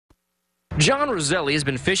John Roselli has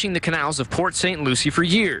been fishing the canals of Port St. Lucie for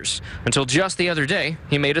years, until just the other day,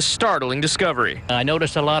 he made a startling discovery. I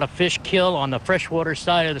noticed a lot of fish kill on the freshwater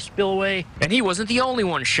side of the spillway. And he wasn't the only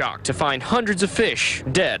one shocked to find hundreds of fish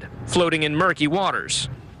dead, floating in murky waters.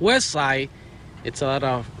 West side, it's a lot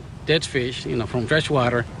of dead fish, from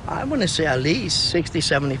freshwater. I want to say at least 60,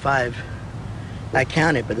 75. I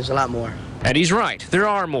counted, but there's a lot more. And he's right, there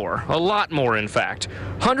are more, a lot more in fact.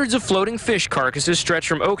 Hundreds of floating fish carcasses stretch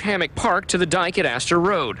from Oak Hammock Park to the dike at Astor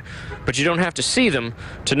Road. But you don't have to see them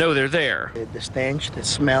to know they're there. The stench, the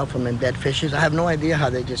smell from the dead fishes, I have no idea how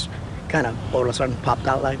they just kind of all of a sudden popped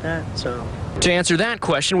out like that. So to answer that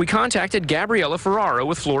question, we contacted Gabriella Ferraro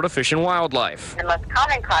with Florida Fish and Wildlife. The most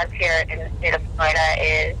common cause here in the state of Florida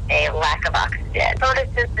is a lack of oxygen.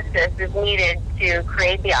 Photosynthesis is needed to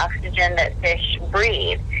create the oxygen that fish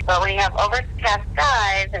breathe. But when you have overcast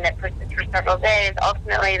skies and it persists for several days,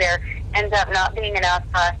 ultimately there ends up not being enough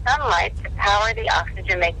sunlight to power the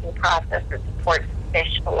oxygen-making process that supports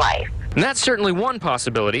fish life. And that's certainly one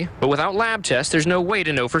possibility, but without lab tests, there's no way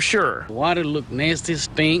to know for sure. The water look nasty,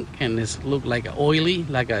 stink, and it look like oily,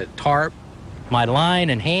 like a tarp. My line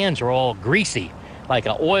and hands are all greasy, like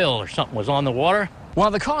an oil or something was on the water.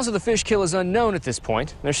 While the cause of the fish kill is unknown at this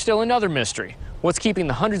point, there's still another mystery. What's keeping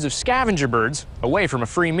the hundreds of scavenger birds away from a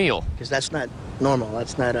free meal? because that's not normal.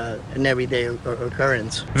 That's not an everyday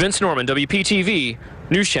occurrence. Vince Norman, WPTV,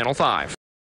 News Channel 5.